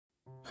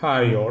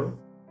Hi all,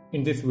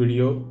 in this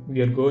video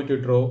we are going to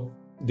draw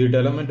the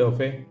development of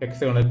a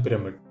hexagonal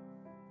pyramid.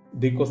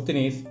 The question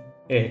is,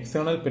 a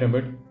hexagonal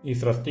pyramid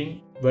is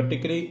resting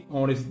vertically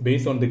on its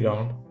base on the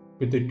ground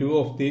with the two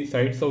of the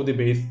sides of the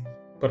base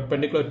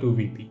perpendicular to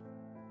VP.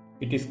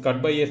 It is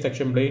cut by a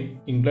section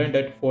plane inclined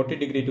at 40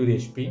 degree to the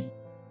HP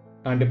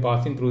and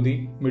passing through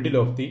the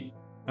middle of the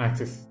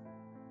axis.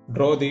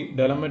 Draw the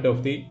development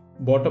of the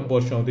bottom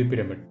portion of the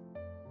pyramid.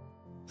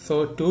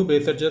 So two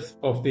base edges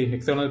of the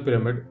hexagonal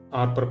pyramid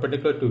are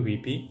perpendicular to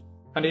VP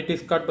and it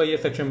is cut by a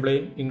section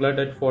plane inclined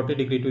at 40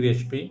 degree to the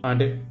HP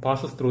and it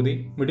passes through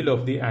the middle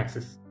of the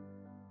axis.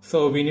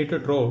 So we need to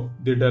draw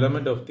the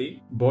development of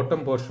the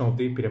bottom portion of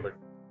the pyramid.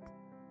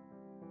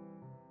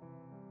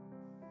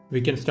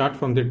 We can start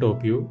from the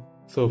top view.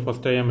 So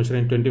first I am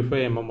measuring 25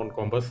 mm on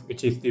compass,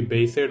 which is the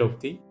base side of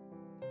the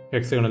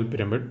hexagonal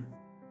pyramid.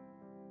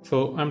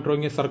 So I am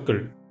drawing a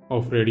circle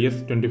of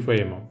radius 25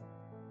 mm,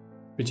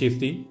 which is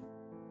the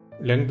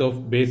length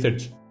of base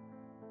edge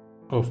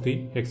of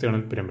the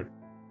hexagonal pyramid.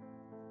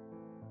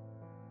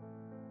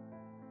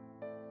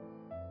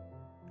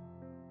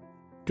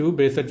 Two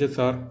base edges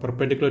are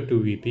perpendicular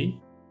to VP.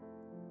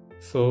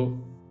 So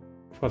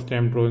first I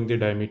am drawing the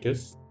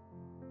diameters.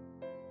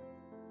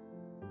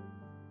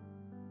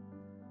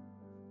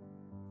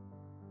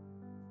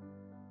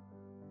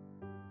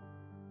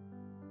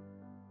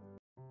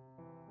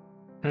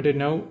 And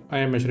now I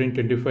am measuring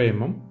 25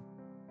 mm,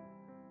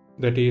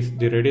 that is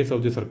the radius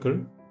of the circle,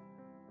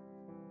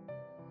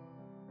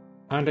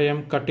 and I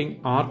am cutting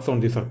arcs on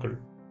the circle.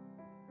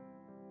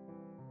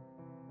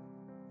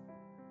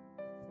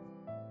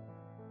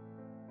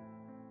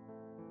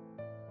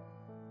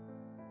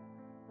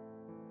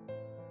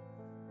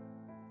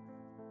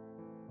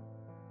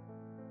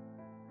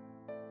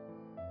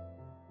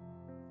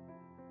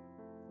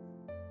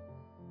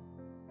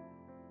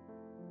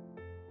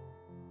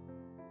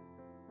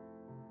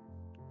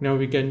 Now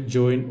we can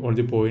join all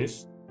the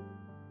points.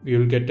 We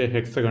will get a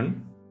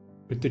hexagon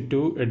with the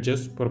two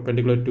edges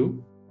perpendicular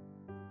to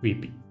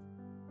VP.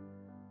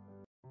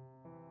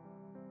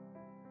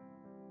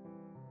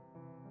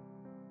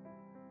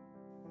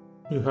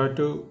 You have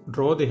to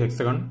draw the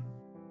hexagon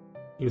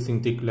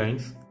using thick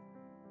lines,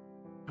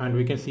 and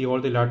we can see all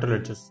the lateral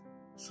edges.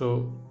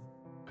 So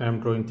I am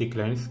drawing thick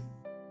lines.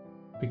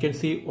 We can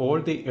see all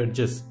the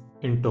edges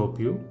in top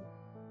view,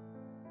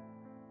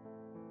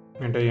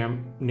 and I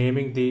am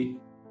naming the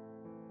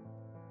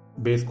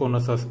base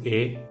corners as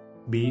A,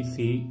 B,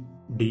 C,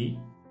 D,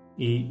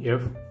 E,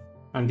 F,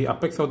 and the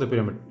apex of the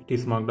pyramid, it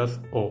is marked as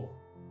O.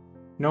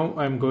 Now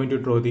I am going to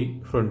draw the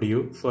front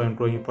view, so I am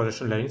drawing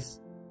projection lines.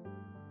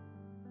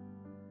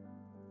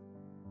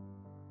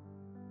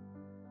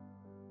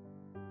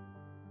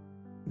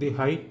 The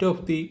height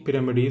of the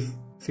pyramid is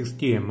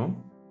 60 mm.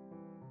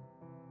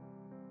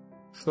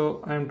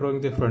 So I am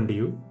drawing the front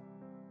view.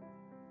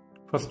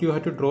 First you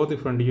have to draw the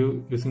front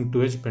view using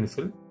 2H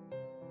pencil,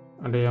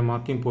 and I am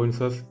marking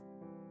points as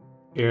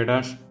A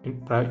dash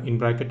in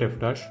bracket F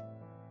dash,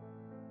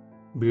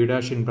 B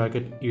dash in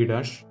bracket E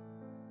dash,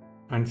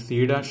 and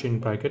C dash in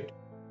bracket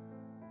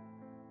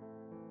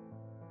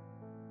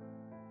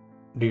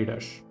D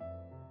dash.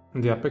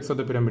 And the apex of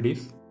the pyramid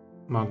is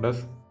marked as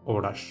O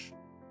dash.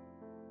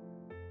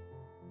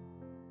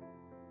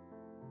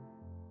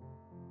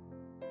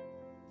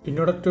 In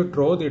order to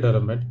draw the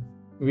development,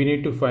 we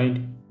need to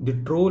find the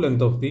true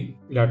length of the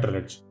lateral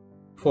edge.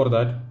 For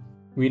that,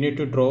 we need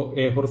to draw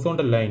a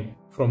horizontal line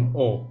from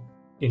O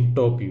in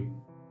top view,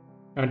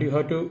 and you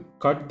have to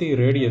cut the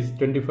radius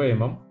 25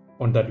 mm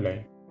on that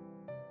line.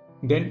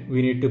 Then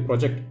we need to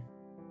project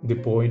the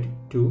point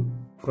to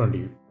front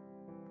view.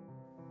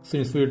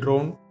 Since we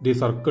drawn the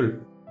circle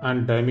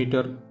and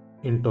diameter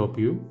in top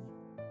view,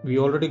 we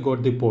already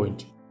got the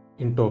point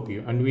in top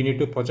view, and we need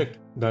to project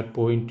that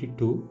point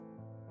to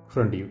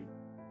front view.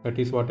 That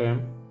is what I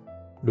am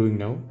doing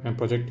now. I am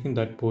projecting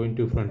that point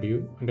to front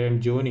view, and I am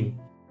joining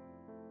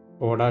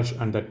O dash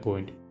and that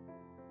point.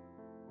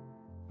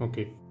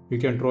 Okay, we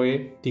can draw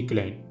a thick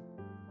line.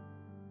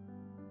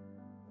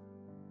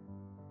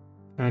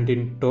 And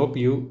in top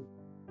view,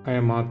 I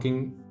am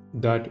marking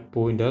that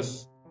point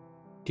as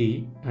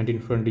T, and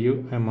in front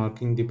view, I am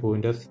marking the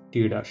point as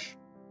T dash.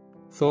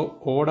 So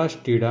O dash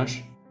T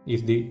dash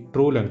is the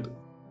true length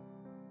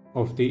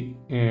of the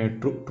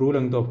true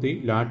length of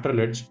the lateral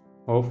edge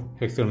of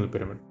hexagonal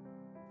pyramid.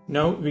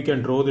 Now we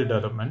can draw the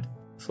development.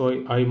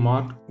 So I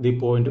marked the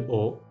point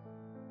O,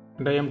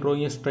 and I am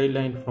drawing a straight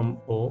line from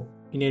O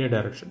in any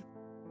direction.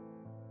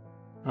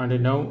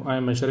 And now I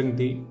am measuring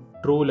the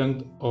true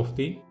length of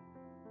the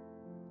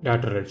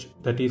lateral edge,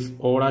 that is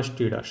O dash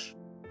T dash,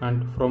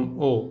 and from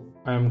O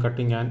I am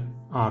cutting an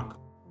arc.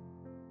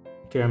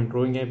 Okay, I am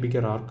drawing a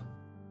bigger arc,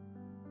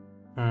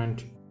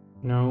 and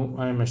now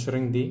I am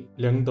measuring the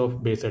length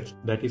of base edge,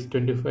 that is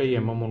 25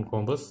 mm on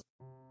compass,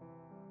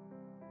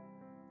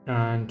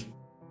 and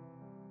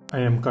I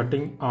am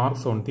cutting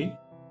arcs on the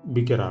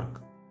bigger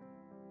arc.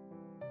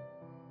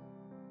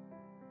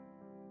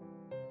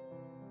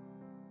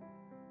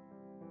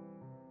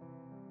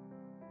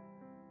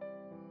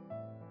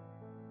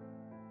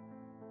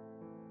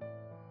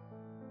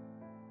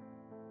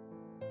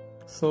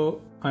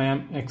 So I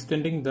am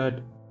extending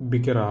that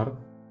bigger arc,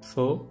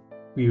 so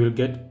we will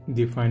get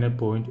the final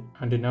point,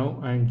 and now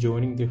I am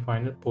joining the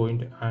final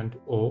point and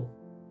O,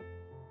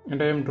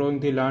 and I am drawing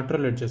the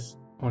lateral edges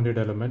on the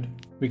element.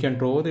 We can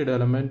draw the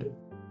element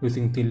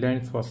using thin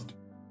lines first.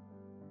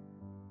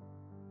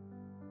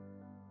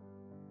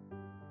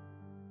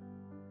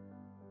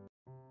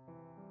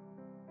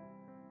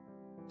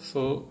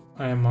 So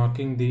I am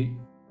marking the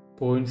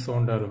points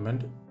on the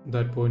element.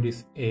 That point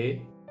is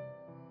A,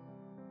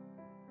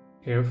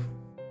 F,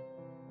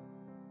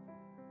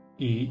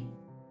 E,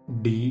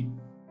 D,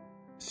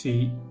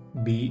 C,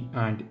 B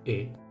and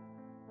A.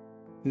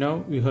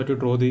 Now we have to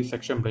draw the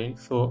section plane,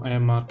 so I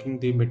am marking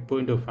the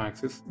midpoint of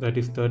axis, that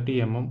is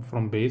 30 mm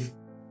from base,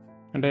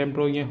 and I am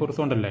drawing a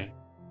horizontal line.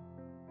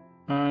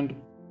 And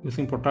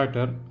using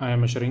protractor, I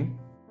am measuring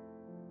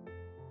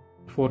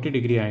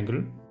 40-degree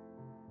angle.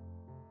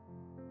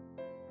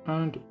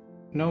 And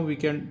now we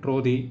can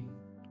draw the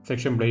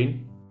section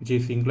plane, which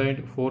is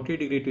inclined 40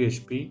 degree to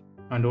HP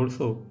and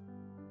also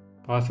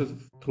passes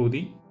through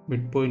the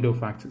midpoint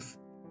of axis.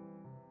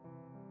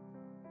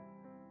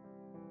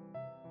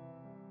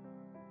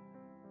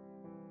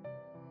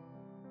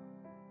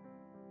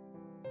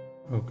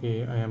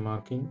 Okay, I am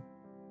marking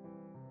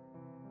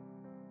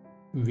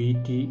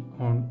VT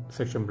on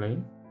section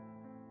plane.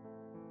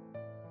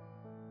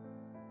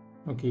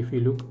 Okay, if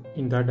you look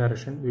in that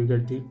direction, we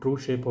get the true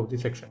shape of the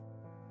section.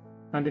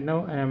 And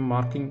now I am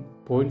marking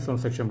points on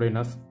section plane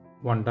as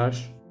 1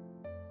 dash,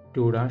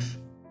 2 dash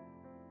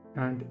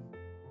and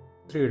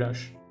 3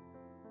 dash.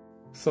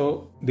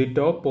 So the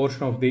top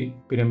portion of the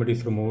pyramid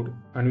is removed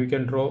and we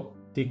can draw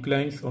thick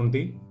lines on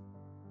the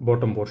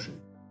bottom portion.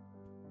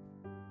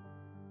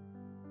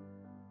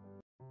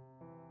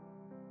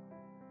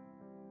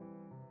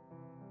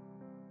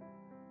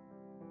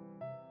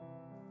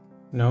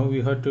 Now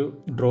we have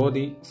to draw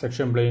the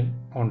section plane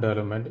on the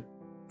element.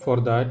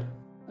 For that,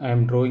 I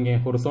am drawing a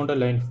horizontal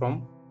line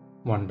from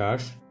 1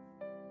 dash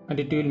and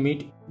it will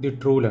meet the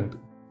true length,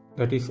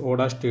 that is O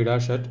dash T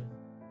dash at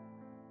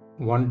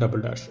 1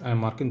 double dash. I am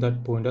marking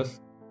that point as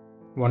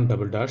 1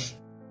 double dash.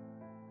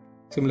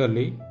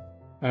 Similarly,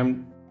 I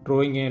am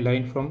drawing a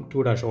line from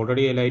 2 dash.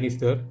 Already a line is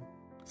there,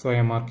 so I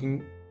am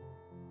marking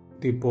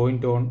the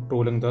point on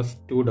true length as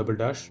 2 double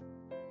dash.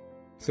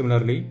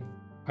 Similarly,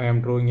 I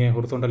am drawing a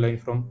horizontal line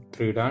from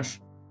 3 dash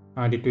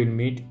and it will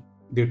meet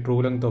the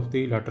true length of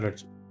the lateral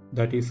edge,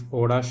 that is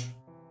O dash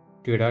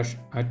T dash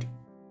at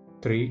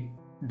 3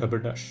 double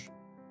dash.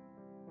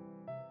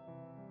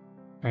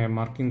 I am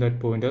marking that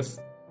point as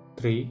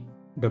 3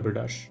 double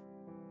dash.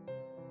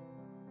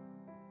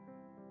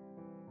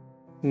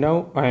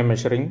 Now I am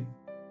measuring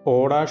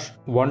O dash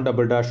 1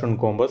 double dash on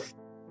compass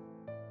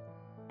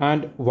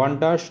and 1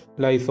 dash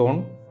lies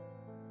on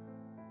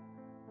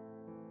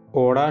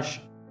O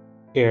dash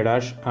A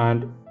dash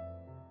and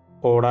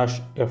O dash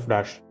F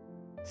dash.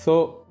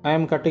 So I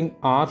am cutting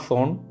arcs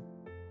on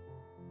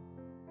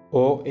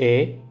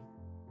OA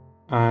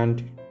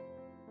and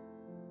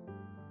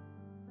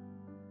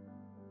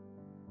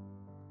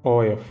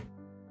OF.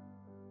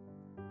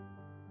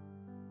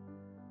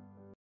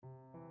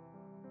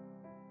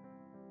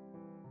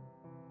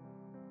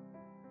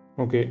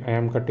 Okay, I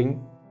am cutting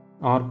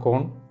arc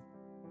on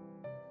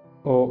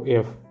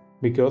OF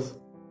because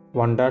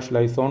 1 dash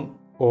lies on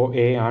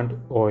OA and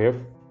OF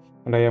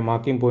and I am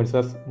marking points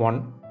as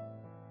 1.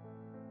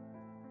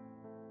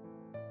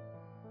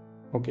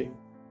 Okay.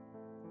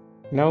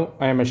 Now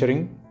I am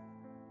measuring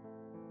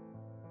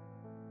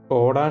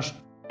O dash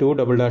 2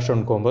 double dash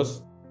on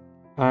compass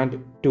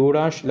and 2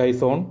 dash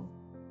lies on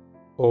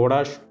O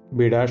dash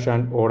B dash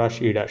and O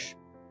dash E dash.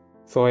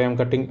 So I am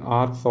cutting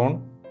arcs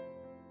on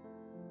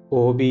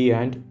OB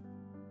and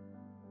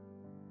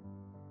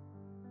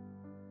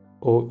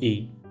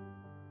OE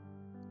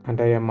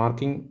and I am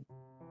marking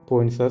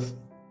points as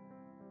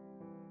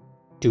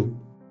 2.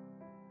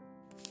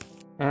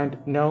 And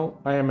now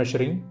I am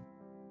measuring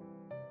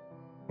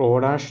O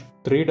dash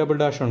 3 double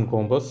dash on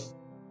compass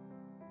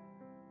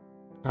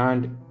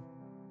and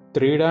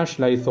 3 dash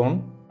lies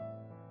on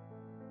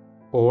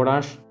O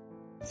dash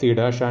C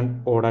dash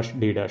and O dash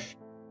D dash.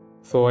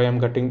 So I am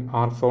cutting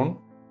arcs on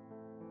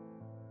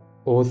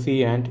OC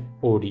and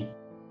OD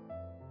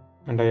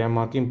and I am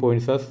marking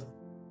points as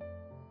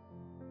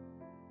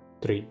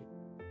 3.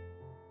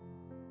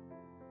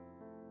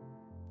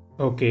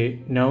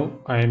 Okay, now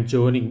I am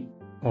joining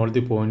all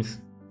the points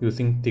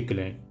using thick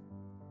line.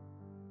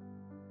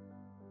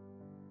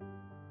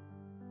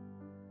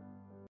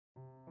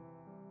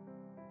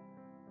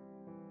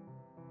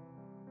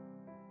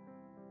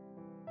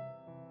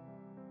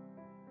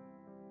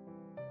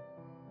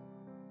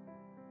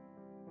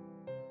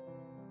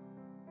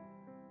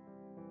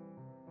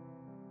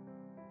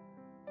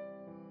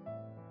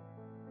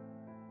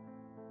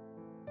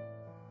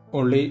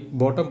 Only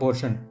bottom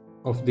portion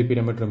of the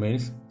pyramid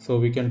remains, so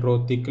we can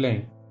draw thick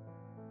line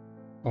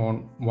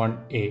on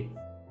 1A.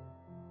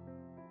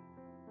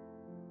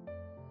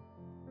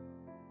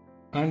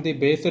 And the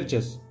base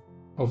edges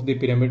of the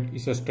pyramid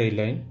is a straight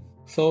line,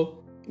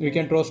 so we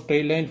can draw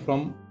straight line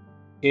from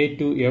A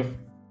to F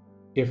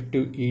F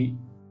to E,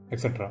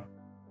 etc.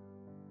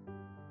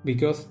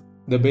 Because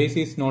the base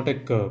is not a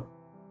curve,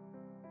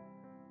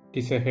 it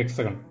is a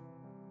hexagon.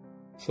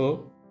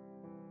 So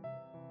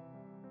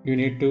you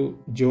need to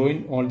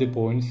join all the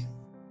points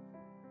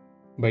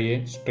by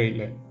a straight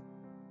line.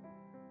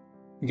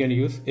 You can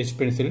use H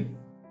pencil,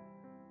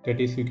 that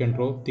is you can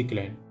draw thick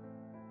line.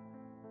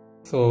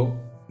 So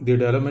the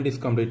development is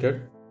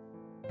completed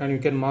and you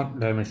can mark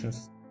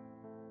dimensions.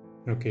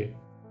 Okay.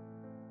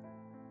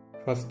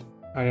 First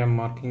I am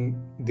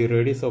marking the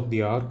radius of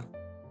the arc,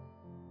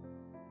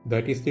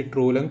 that is the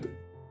true length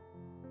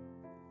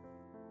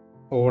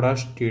O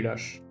dash T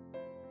dash.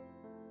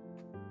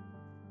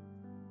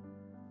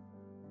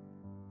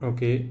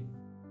 Okay,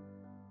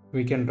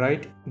 we can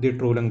write the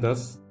true length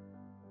as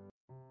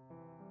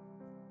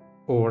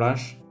O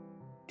dash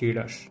T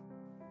dash.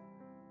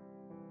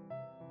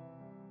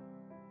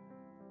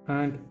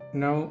 And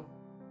now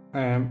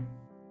I am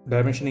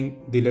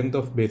dimensioning the length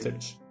of base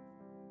edge,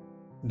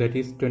 that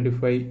is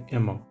 25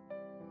 mm.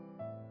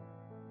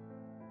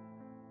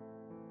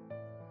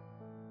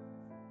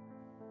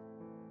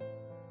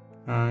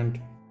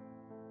 And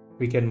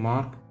we can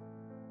mark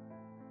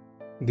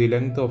the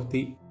length of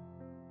the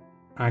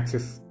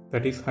axis,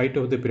 that is height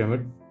of the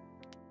pyramid,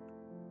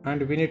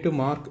 and we need to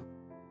mark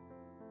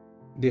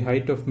the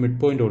height of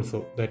midpoint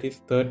also, that is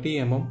 30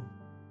 mm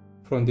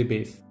from the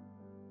base.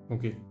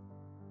 Okay,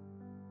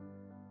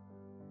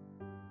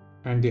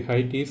 and the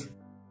height is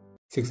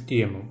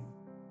 60 mm.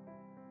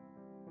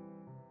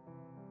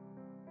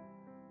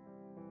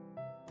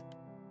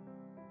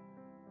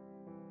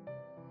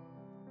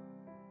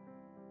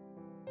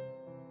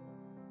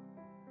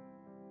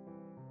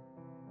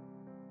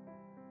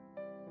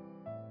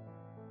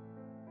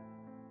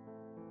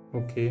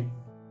 Okay,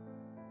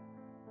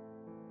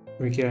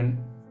 we can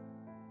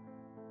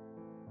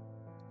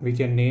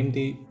name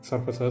the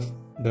surface as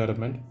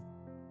development,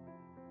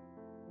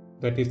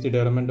 that is the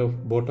development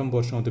of bottom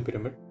portion of the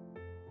pyramid,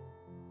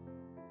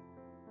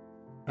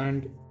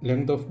 and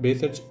length of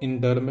base edge in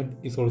development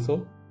is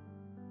also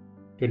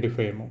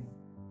 25 mm.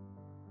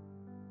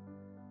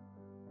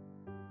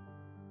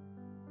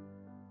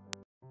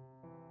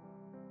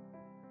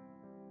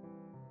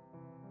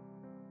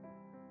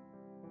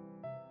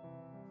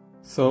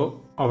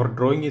 So our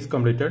drawing is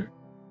completed.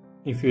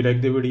 If you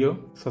like the video,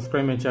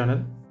 subscribe my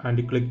channel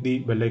and click the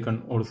bell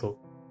icon also.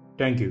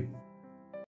 Thank you.